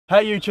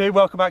Hey YouTube,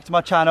 welcome back to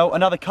my channel.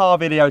 Another car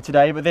video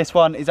today, but this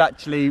one is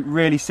actually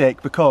really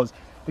sick because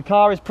the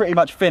car is pretty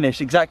much finished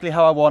exactly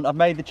how I want. I've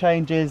made the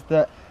changes,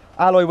 the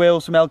alloy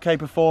wheels from LK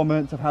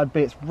Performance, I've had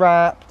bits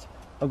wrapped,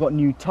 I've got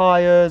new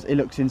tyres, it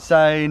looks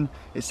insane,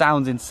 it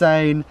sounds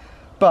insane.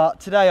 But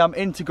today I'm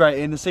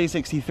integrating the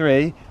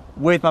C63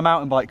 with my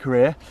mountain bike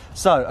career.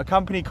 So a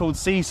company called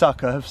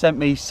C63 have sent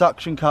me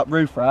suction cup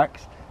roof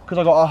racks because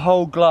I've got a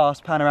whole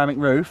glass panoramic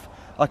roof.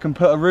 I can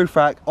put a roof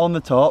rack on the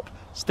top,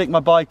 stick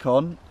my bike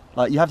on.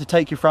 Like, you have to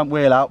take your front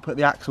wheel out, put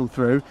the axle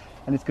through,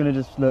 and it's going to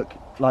just look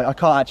like, I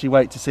can't actually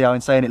wait to see how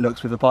insane it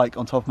looks with the bike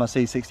on top of my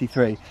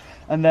C63.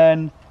 And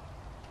then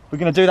we're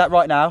going to do that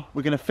right now.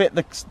 We're going to fit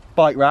the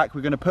bike rack,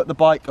 we're going to put the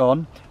bike on,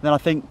 and then I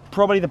think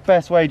probably the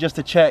best way just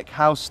to check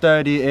how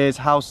sturdy it is,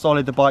 how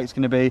solid the bike's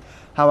going to be,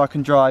 how I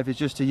can drive, is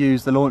just to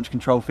use the launch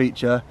control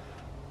feature,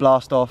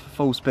 blast off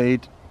full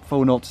speed,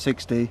 full 0 to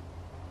 60,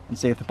 and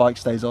see if the bike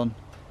stays on.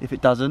 If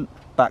it doesn't,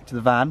 back to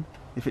the van.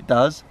 If it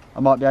does, I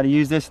might be able to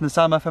use this in the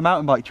summer for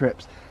mountain bike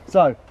trips.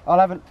 So I'll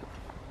have an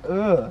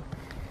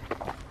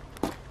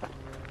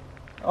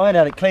I ain't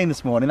had it clean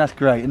this morning. That's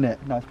great, isn't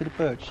it? Nice bit of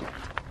bird shit.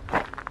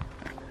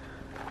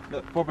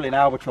 Look, probably an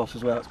albatross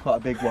as well. It's quite a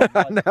big one.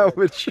 An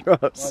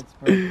albatross.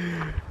 But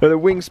the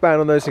wingspan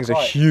on those things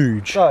are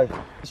huge. So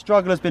the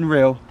struggle has been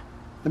real.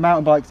 The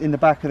mountain bike's in the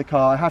back of the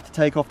car. I have to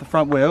take off the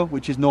front wheel,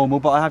 which is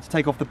normal, but I have to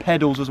take off the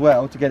pedals as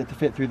well to get it to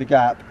fit through the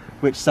gap,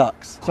 which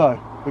sucks.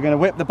 So we're going to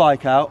whip the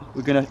bike out.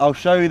 I'll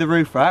show you the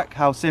roof rack,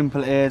 how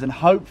simple it is, and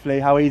hopefully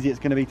how easy it's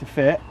going to be to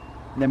fit.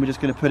 And then we're just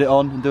going to put it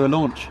on and do a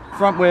launch.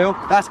 Front wheel,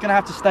 that's going to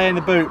have to stay in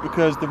the boot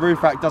because the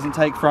roof rack doesn't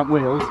take front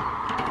wheels.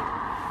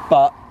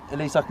 But at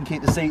least I can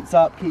keep the seats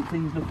up, keep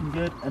things looking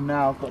good. And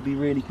now I've got to be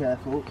really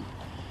careful.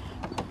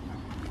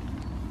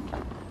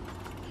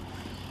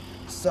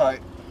 So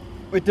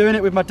we're doing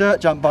it with my dirt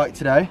jump bike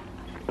today.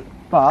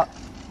 But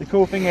the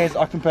cool thing is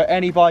I can put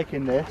any bike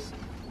in this.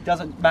 It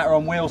doesn't matter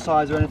on wheel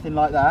size or anything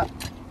like that,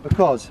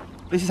 because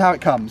this is how it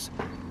comes.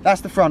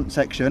 That's the front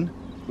section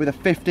with a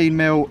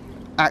 15mm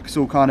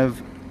axle kind of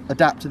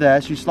adapter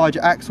there. So you slide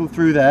your axle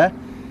through there,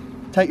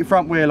 take your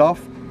front wheel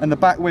off, and the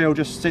back wheel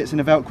just sits in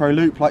a Velcro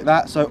loop like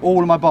that. So all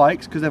of my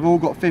bikes, because they've all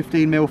got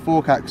 15mm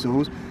fork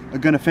axles, are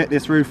going to fit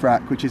this roof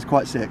rack, which is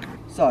quite sick.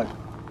 So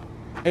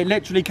it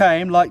literally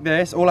came like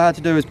this. All I had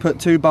to do is put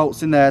 2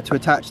 bolts in there to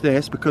attach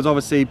this, because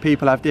obviously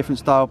people have different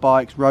style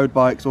bikes, road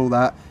bikes, all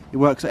that. It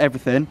works for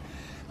everything.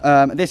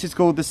 This is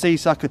called the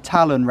C63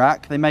 Talon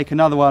rack. They make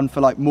another one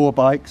for like more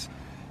bikes,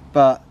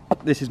 but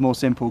this is more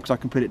simple because I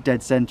can put it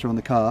dead center on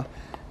the car.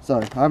 So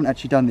I haven't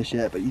actually done this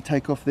yet, but you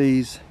take off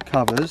these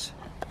covers.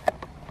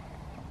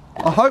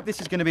 I hope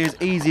this is going to be as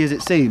easy as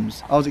it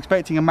seems. I was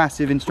expecting a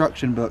massive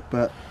instruction book,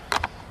 but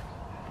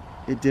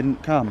it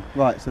didn't come.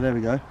 Right, so there we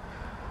go.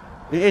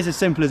 It is as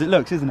simple as it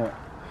looks, isn't it?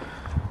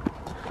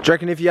 Do you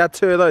reckon if you had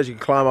 2 of those you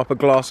could climb up a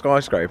glass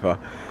skyscraper?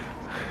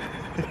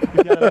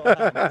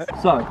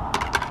 So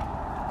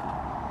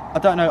I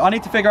don't know, I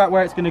need to figure out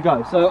where it's going to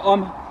go. So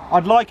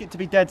I'd like it to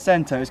be dead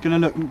center. It's going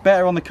to look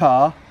better on the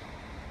car.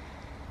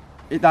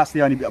 That's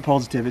the only bit of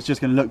positive, it's just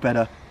going to look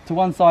better. To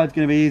one side is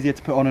going to be easier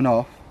to put on and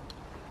off.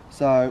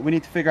 So we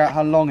need to figure out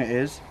how long it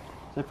is.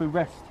 So if we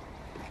rest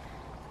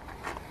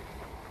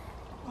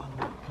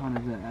kind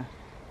of there.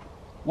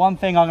 One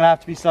thing I'm going to have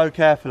to be so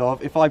careful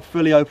of, if I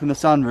fully open the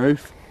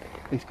sunroof,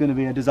 it's going to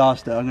be a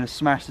disaster. I'm going to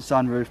smash the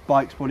sunroof,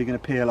 bike's probably going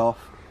to peel off.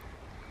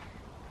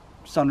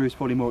 Sunroof's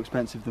probably more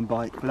expensive than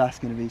bike, but that's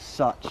going to be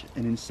such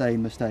an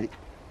insane mistake.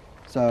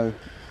 So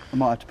I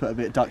might have to put a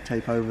bit of duct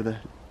tape over the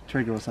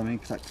trigger or something,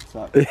 because that could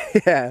suck.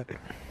 Yeah.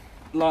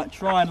 Like,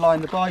 try and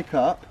line the bike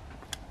up,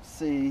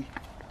 see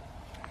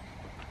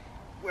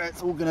where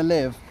it's all going to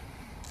live.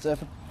 So if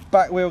the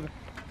back wheel,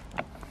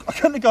 I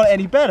couldn't have got it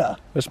any better.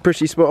 That's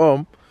pretty spot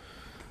on.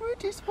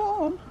 Pretty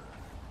spot on.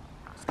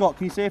 Scott,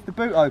 can you see if the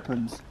boot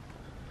opens?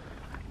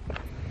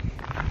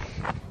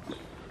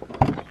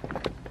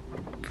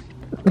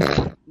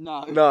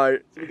 No. No.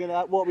 So we're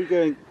gonna, what are we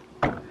doing?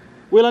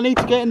 Will I need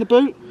to get in the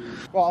boot?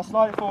 Right, I'll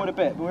slide it forward a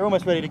bit, but we're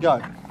almost ready to go.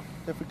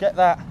 So if we get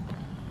that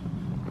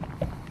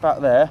back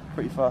there,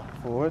 pretty far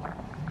forward,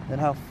 then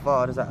how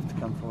far does that have to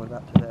come forward?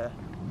 Back to there.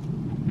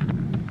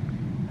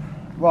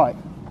 Right.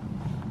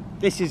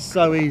 This is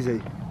so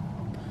easy,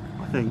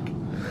 I think.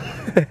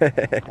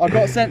 I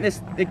got sent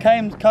this, it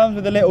comes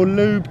with a little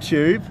lube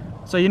tube.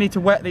 So you need to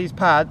wet these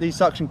pads, these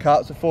suction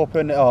cups, before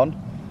putting it on.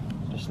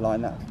 Just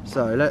line that.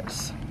 So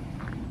let's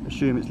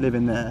assume it's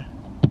living there.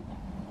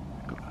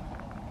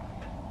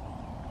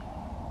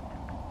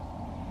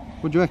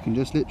 What do you reckon?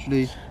 Just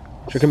literally...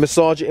 You can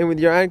massage it in with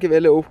your hand, give it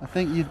a little... I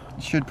think you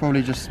should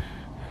probably just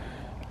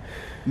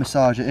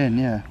massage it in,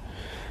 yeah.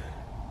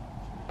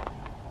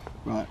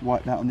 Right,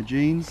 wipe that on the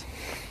jeans.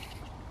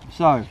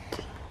 So,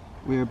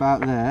 we're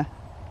about there.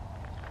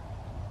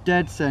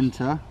 Dead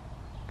centre.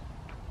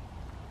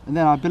 And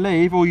then I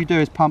believe all you do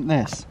is pump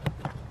this.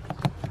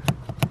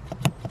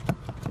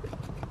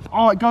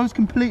 Oh, it goes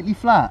completely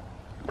flat.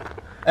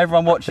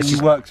 Everyone watching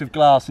who works with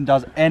glass and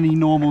does any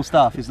normal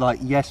stuff is like,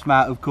 yes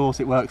Matt, of course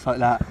it works like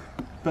that.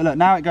 But look,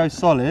 now it goes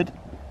solid.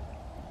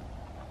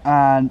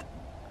 and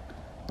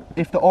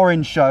if the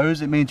orange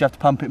shows, it means you have to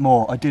pump it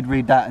more. I did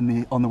read that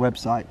on the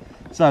website.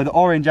 So the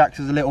orange acts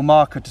as a little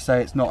marker to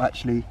say it's not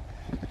actually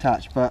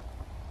attached, but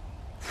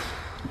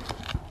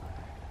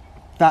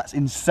that's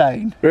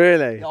insane.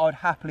 Really? I'd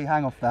happily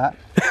hang off that.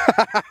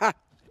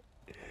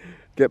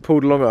 Get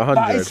pulled along at 100.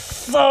 That is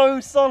so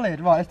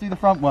solid. Right, let's do the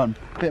front one.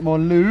 Bit more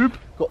lube.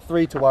 Got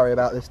 3 to worry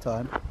about this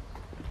time.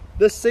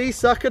 The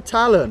C63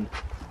 Talon,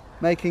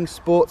 making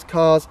sports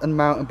cars and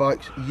mountain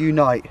bikes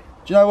unite.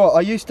 Do you know what?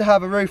 I used to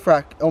have a roof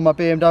rack on my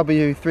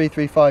BMW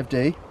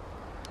 335D,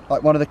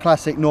 like one of the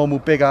classic normal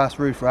big ass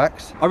roof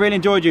racks. I really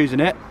enjoyed using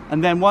it,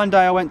 and then one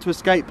day I went to a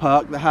skate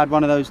park that had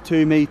one of those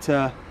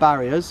 2-meter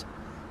barriers,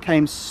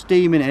 came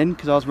steaming in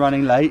because I was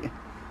running late,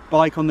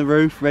 bike on the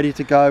roof, ready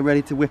to go,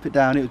 ready to whip it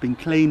down. It had been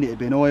cleaned, it had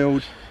been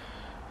oiled,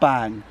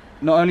 bang.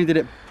 Not only did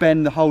it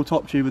bend the whole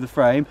top tube of the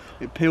frame,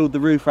 it peeled the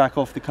roof rack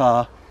off the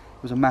car.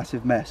 It was a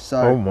massive mess.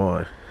 So, oh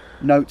my.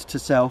 Note to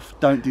self,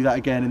 don't do that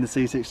again in the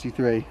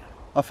C63.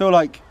 I feel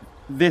like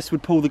this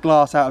would pull the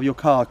glass out of your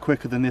car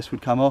quicker than this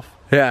would come off.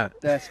 Yeah.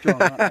 They're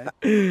strong, aren't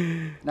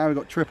they? Now we've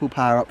got triple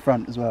power up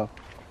front as well.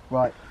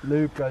 Right,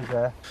 lube goes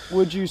there.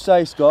 Would you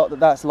say, Scott, that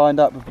that's lined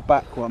up with the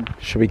back one?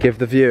 Should we give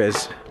the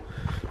viewers?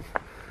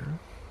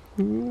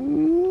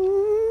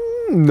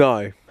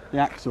 No. The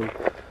axle.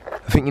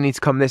 I think you need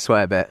to come this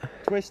way a bit.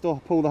 Twist or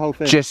pull the whole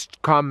thing?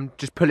 Just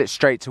pull it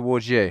straight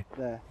towards you.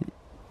 There.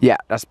 Yeah,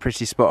 that's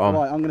pretty spot on.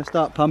 Right, I'm going to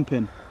start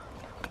pumping.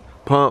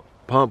 Pump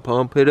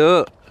it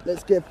up.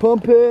 Let's get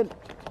pumping.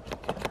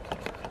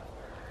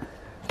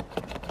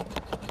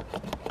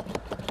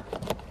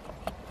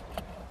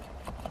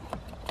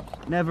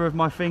 Never have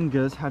my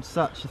fingers had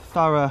such a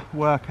thorough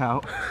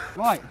workout.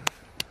 Right,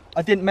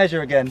 I didn't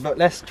measure again, but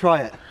let's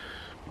try it.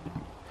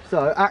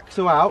 So,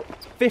 axle out,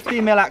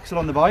 15mm axle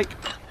on the bike.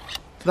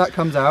 So that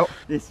comes out.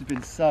 This has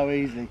been so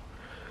easy.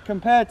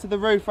 Compared to the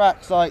roof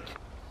racks, like,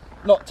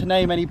 not to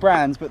name any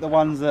brands, but the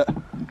ones that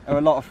are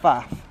a lot of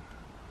faff.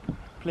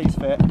 Please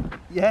fit.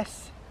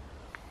 Yes.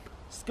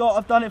 Scott,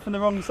 I've done it from the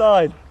wrong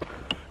side.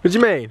 What do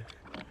you mean?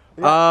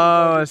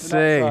 Oh, I see. Do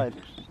you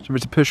want me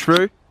to push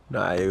through?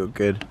 Nah, you're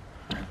good.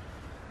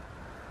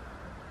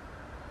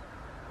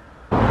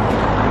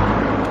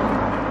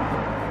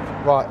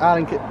 Right,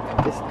 Allen keys.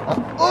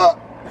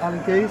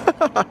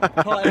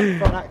 Tighten the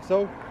front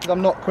axle, because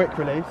I'm not quick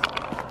release.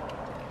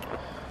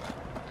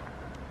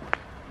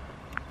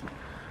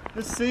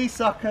 The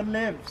C63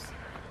 lives.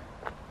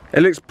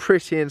 It looks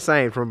pretty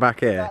insane from back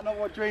here. Is that not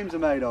what dreams are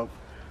made of?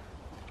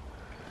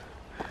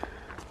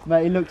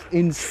 Mate, it looks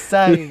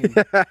insane.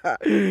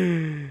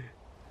 That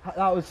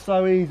was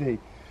so easy.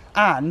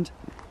 And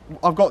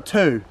I've got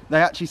 2.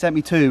 They actually sent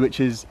me 2, which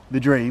is the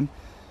dream.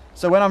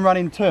 So when I'm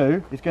running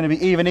 2, it's going to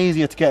be even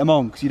easier to get them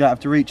on because you don't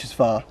have to reach as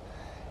far.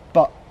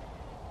 But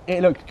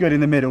it looks good in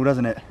the middle,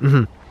 doesn't it?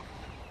 Mm-hmm.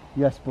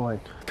 Yes, boy.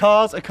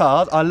 Cars are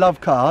cars. I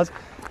love cars.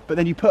 But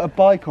then you put a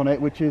bike on it,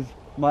 which is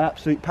my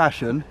absolute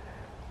passion.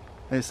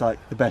 It's like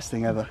the best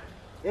thing ever.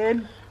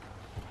 In.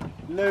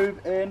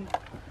 Lube in.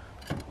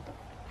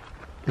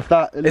 If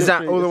that, is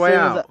that all the way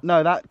out?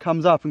 No, that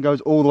comes up and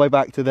goes all the way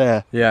back to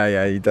there.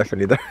 Yeah, you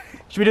definitely do.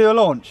 Should we do a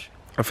launch?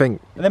 I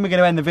think. And then we're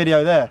going to end the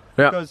video there.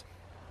 Yeah. Because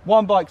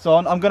one bike's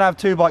on, I'm going to have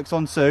 2 bikes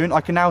on soon.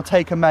 I can now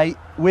take a mate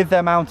with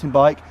their mountain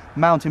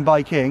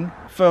biking.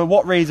 For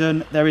what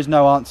reason, there is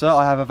no answer.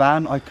 I have a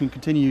van, I can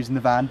continue using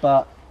the van,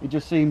 but it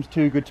just seems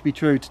too good to be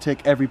true to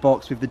tick every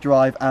box with the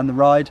drive and the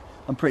ride.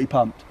 I'm pretty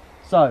pumped.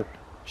 So,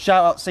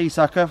 shout out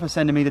C63 for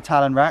sending me the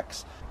Talon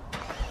racks.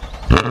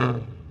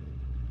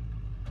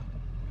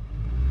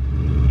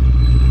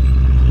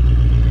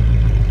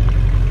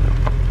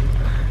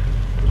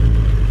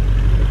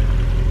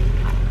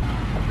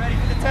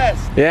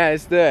 Test. Yeah,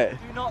 let's do it.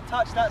 Do not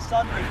touch that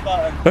sunroof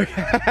button.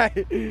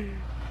 Okay.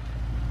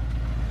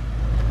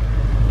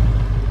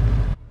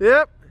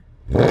 Yep.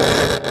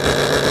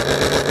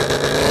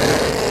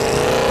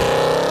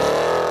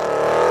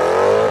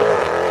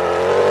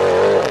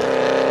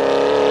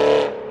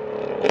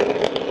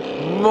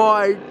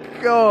 My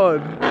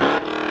God.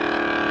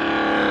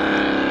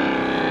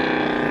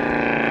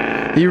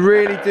 You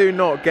really do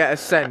not get a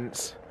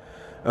sense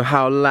of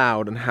how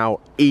loud and how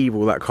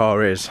evil that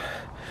car is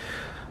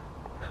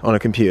on a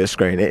computer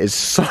screen. It is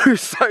so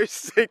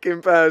sick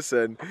in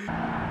person.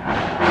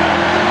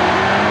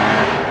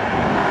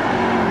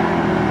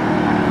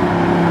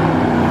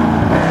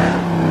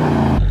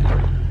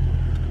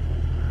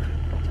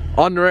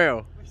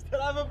 Unreal. We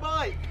still have a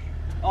bike.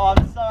 Oh,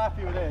 I'm so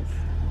happy with this.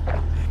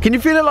 Can you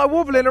feel it like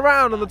wobbling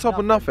around on the top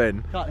of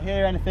nothing? Can't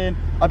hear anything.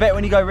 I bet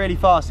when you go really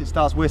fast it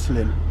starts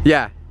whistling.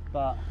 Yeah.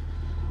 But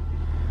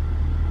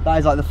that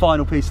is like the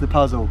final piece of the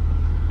puzzle.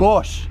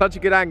 Bosh! Such a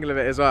good angle of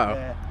it as well.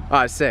 Yeah.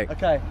 Alright, sick.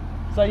 Okay,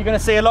 so you're going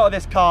to see a lot of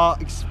this car,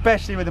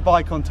 especially with the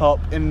bike on top,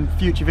 in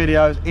future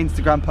videos,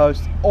 Instagram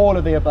posts, all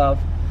of the above.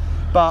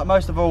 But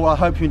most of all, I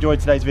hope you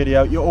enjoyed today's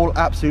video. You're all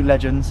absolute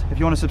legends. If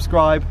you want to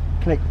subscribe,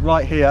 click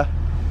right here.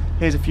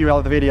 Here's a few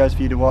other videos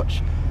for you to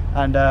watch.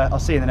 And I'll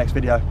see you in the next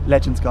video.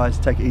 Legends, guys.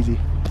 Take it easy.